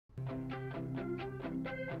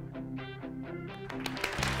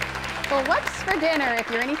Well, what's for dinner? If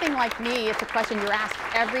you're anything like me, it's a question you're asked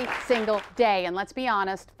every single day. And let's be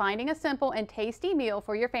honest, finding a simple and tasty meal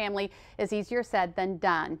for your family is easier said than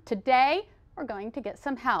done. Today, we're going to get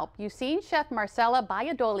some help. You've seen Chef Marcela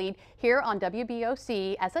Valladolid here on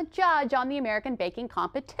WBOC as a judge on the American Baking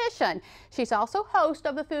Competition. She's also host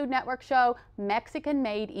of the Food Network show Mexican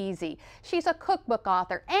Made Easy. She's a cookbook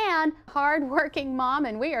author and hard-working mom,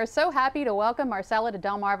 and we are so happy to welcome Marcela to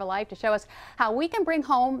Delmarva Life to show us how we can bring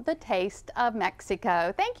home the taste of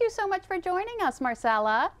Mexico. Thank you so much for joining us,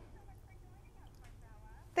 Marcela.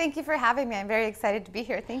 Thank you for having me. I'm very excited to be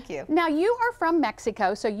here. Thank you. Now, you are from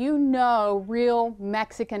Mexico, so you know real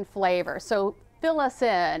Mexican flavor. So fill us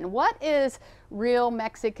in. What is real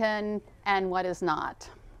Mexican and what is not?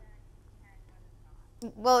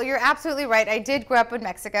 Well, you're absolutely right. I did grow up in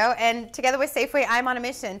Mexico, and together with Safeway, I'm on a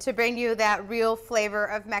mission to bring you that real flavor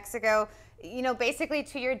of Mexico, you know, basically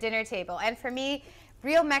to your dinner table. And for me,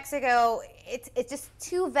 real Mexico, it's just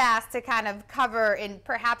too vast to kind of cover in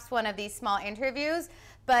perhaps one of these small interviews.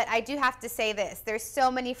 But I do have to say this, there's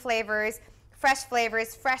so many flavors, fresh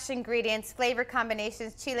ingredients, flavor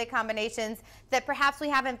combinations, chile combinations that perhaps we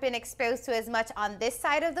haven't been exposed to as much on this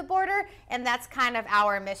side of the border, and that's kind of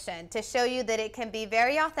our mission, to show you that it can be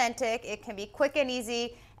very authentic, it can be quick and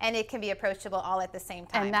easy, and it can be approachable all at the same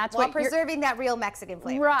time, and that's while preserving that real Mexican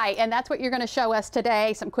flavor. Right, and that's what you're going to show us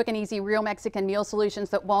today, some quick and easy real Mexican meal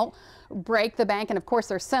solutions that won't break the bank, and of course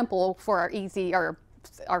they're simple for our easy or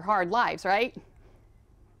our hard lives, right?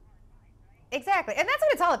 Exactly, and that's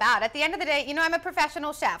what it's all about. At the end of the day, you know, I'm a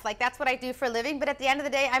professional chef. Like, that's what I do for a living, but at the end of the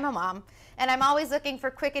day, I'm a mom. And I'm always looking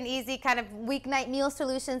for quick and easy kind of weeknight meal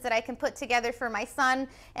solutions that I can put together for my son.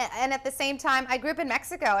 And at the same time, I grew up in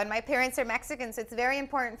Mexico, and my parents are Mexican, so it's very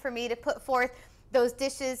important for me to put forth those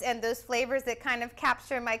dishes and those flavors that kind of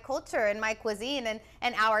capture my culture and my cuisine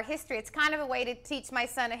and our history. It's kind of a way to teach my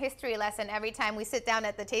son a history lesson every time we sit down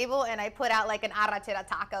at the table and I put out like an arrachera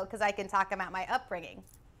taco because I can talk about my upbringing.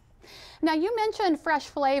 Now, you mentioned fresh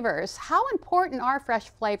flavors. How important are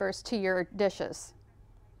fresh flavors to your dishes?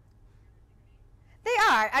 They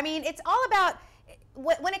are. I mean, it's all about,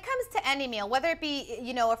 when it comes to any meal, whether it be,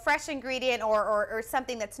 you know, a fresh ingredient or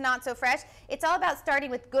something that's not so fresh, it's all about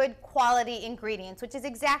starting with good quality ingredients, which is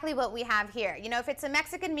exactly what we have here. You know, if it's a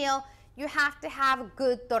Mexican meal, you have to have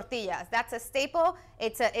good tortillas. That's a staple.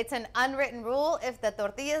 It's an unwritten rule. If the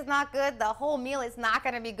tortilla is not good, the whole meal is not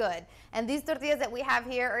going to be good. And these tortillas that we have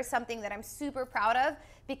here are something that I'm super proud of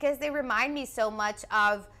because they remind me so much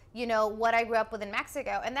of, you know, what I grew up with in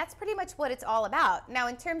Mexico. And that's pretty much what it's all about. Now,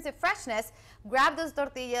 in terms of freshness, grab those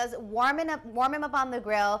tortillas, warm them up on the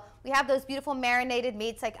grill. We have those beautiful marinated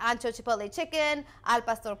meats like ancho chipotle chicken, al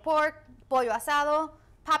pastor pork, pollo asado.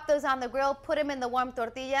 Pop those on the grill, put them in the warm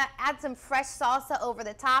tortilla, add some fresh salsa over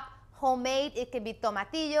the top, homemade. It can be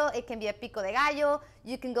tomatillo, it can be a pico de gallo.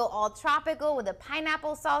 You can go all tropical with a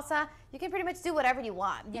pineapple salsa. You can pretty much do whatever you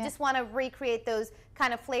want. You just want to recreate those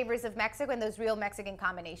kind of flavors of Mexico and those real Mexican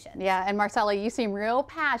combinations. Yeah, and Marcela, you seem real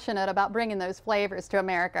passionate about bringing those flavors to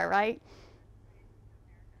America, right?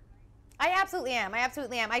 I absolutely am. I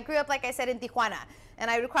absolutely am. I grew up, like I said, in Tijuana, and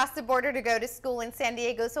I would cross the border to go to school in San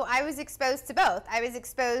Diego, so I was exposed to both. I was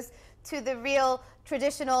exposed to the real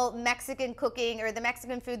traditional Mexican cooking or the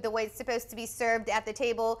Mexican food the way it's supposed to be served at the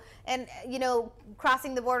table. And, you know,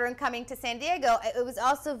 crossing the border and coming to San Diego, it was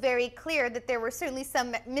also very clear that there were certainly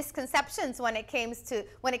some misconceptions when it came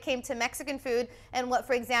to Mexican food and what,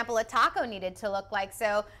 for example, a taco needed to look like.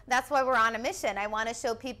 So that's why we're on a mission. I want to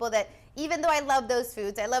show people that even though I love those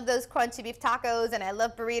foods, I love those crunchy beef tacos and I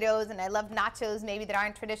love burritos and I love nachos maybe that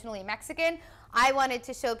aren't traditionally Mexican, I wanted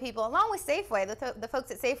to show people, along with Safeway, the folks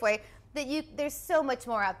at Safeway, that there's so much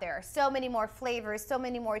more out there, so many more flavors, so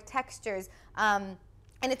many more textures, and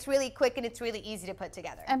it's really quick and it's really easy to put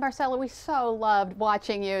together. And Marcela, we so loved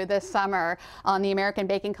watching you this summer on the American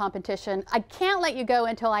Baking Competition. I can't let you go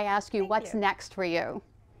until I ask you what's next for you.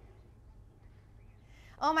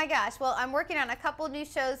 Oh my gosh, well, I'm working on a couple new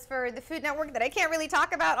shows for the Food Network that I can't really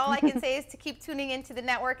talk about. All I can say is to keep tuning into the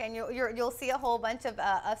network, and you'll see a whole bunch of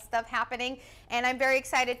stuff happening. And I'm very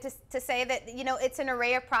excited to say that, you know, it's an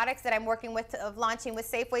array of products that I'm working with, of launching with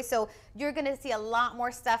Safeway. So you're going to see a lot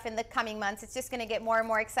more stuff in the coming months. It's just going to get more and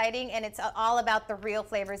more exciting, and it's all about the real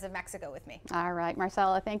flavors of Mexico with me. All right,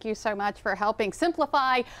 Marcela, thank you so much for helping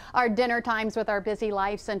simplify our dinner times with our busy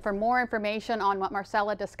lives. And for more information on what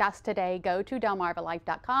Marcela discussed today, go to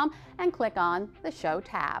delmarvalife.com and click on the show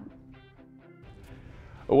tab.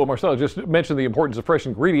 Well, Marcella just mentioned the importance of fresh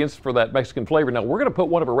ingredients for that Mexican flavor. Now, we're going to put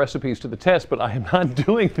one of our recipes to the test, but I am not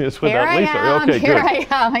doing this without Lisa. Okay, Here good. I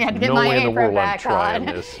am. I had to get my apron back trying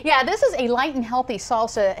on. this. Yeah, this is a light and healthy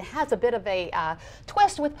salsa. It has a bit of a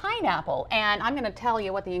twist with pineapple, and I'm going to tell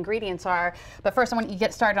you what the ingredients are. But first, I want you to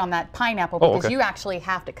get started on that pineapple because you actually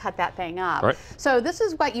have to cut that thing up. Right. So this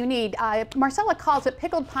is what you need. Marcella calls it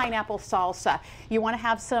pickled pineapple salsa. You want to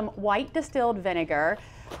have some white distilled vinegar,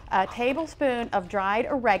 a tablespoon of dried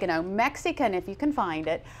oregano, Mexican if you can find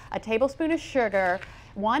it, a tablespoon of sugar,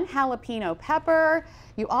 1 jalapeno pepper.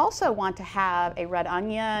 You also want to have a red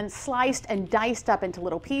onion sliced and diced up into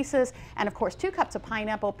little pieces, and of course 2 cups of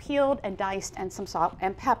pineapple peeled and diced, and some salt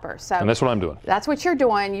and pepper. So and that's what I'm doing. That's what you're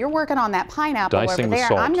doing. You're working on that pineapple Dicing over there.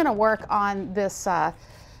 the salt. I'm going to work on this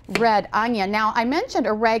red onion. Now, I mentioned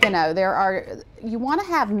oregano. You want to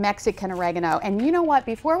have Mexican oregano, and you know what?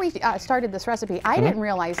 Before we started this recipe, I didn't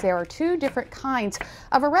realize there are 2 different kinds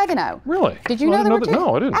of oregano. Really? Did you know there were 2?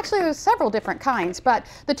 No, I didn't. Actually, there's several different kinds, but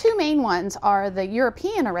the 2 main ones are the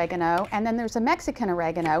European oregano, and then there's a Mexican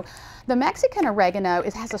oregano. The Mexican oregano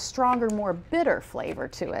has a stronger, more bitter flavor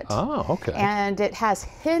to it. Oh, okay. And it has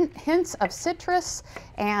hints of citrus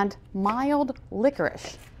and mild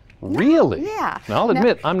licorice. Really? Yeah. Now, I'll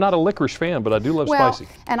admit, I'm not a licorice fan, but I do love spicy.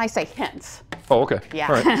 And I say hints. Oh, okay. Yeah.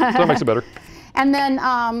 All right. So that makes it better. And then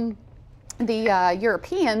the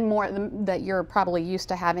European, that you're probably used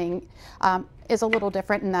to having, is a little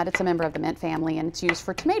different in that it's a member of the mint family, and it's used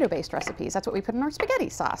for tomato-based recipes. That's what we put in our spaghetti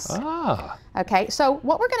sauce. Ah. Okay, so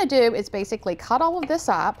what we're going to do is basically cut all of this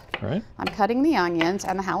up. Right. I'm cutting the onions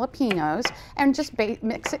and the jalapenos, and just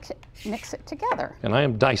mix it together. And I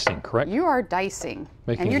am dicing, correct? You are dicing.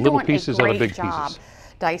 Making and you're little doing pieces a out great of big job pieces.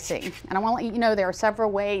 Dicing. And I want to let you know there are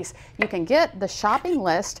several ways you can get the shopping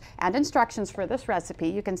list and instructions for this recipe.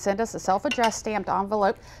 You can send us a self-addressed stamped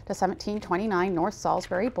envelope to 1729 North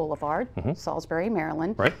Salisbury Boulevard, Salisbury,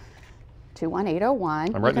 Maryland. Right.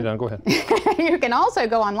 21801. I'm writing it down. Go ahead. You can also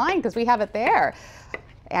go online because we have it there.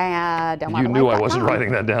 And you knew I wasn't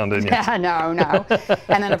writing that down, didn't you? Yeah, no.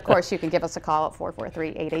 And then, of course, you can give us a call at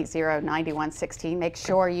 443-880-9116. Make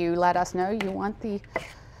sure you let us know you want the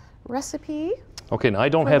recipe. Okay, now I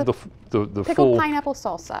don't have the Pickled full pineapple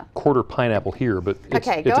salsa. quarter pineapple here, but it's,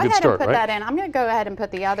 Okay, it's go a good ahead start, and put right? that in. I'm going to go ahead and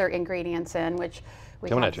put the other ingredients in, which we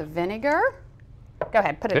Coming have at you. the vinegar. Go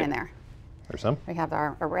ahead, put it Okay. in there. There's some. We have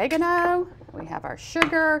our oregano, we have our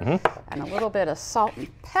sugar, and a little bit of salt and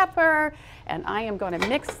pepper. And I am going to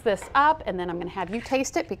mix this up, and then I'm going to have you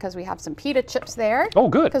taste it because we have some pita chips there. Oh,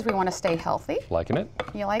 good. Because we want to stay healthy. Liking it.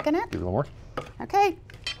 You liking it? Give it a little more. Okay.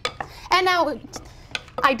 And now,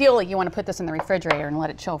 ideally, you want to put this in the refrigerator and let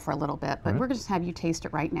it chill for a little bit, but we're going to just have you taste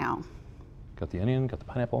it right now. Got the onion, got the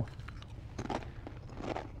pineapple.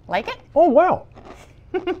 Like it? Oh, wow.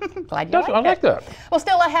 Glad you liked it. I like that. Well,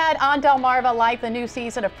 still ahead on Delmarva Life, the new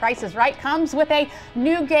season of Price is Right comes with a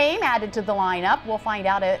new game added to the lineup. We'll find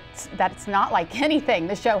out that it's not like anything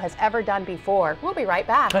the show has ever done before. We'll be right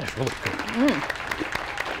back. That is really good.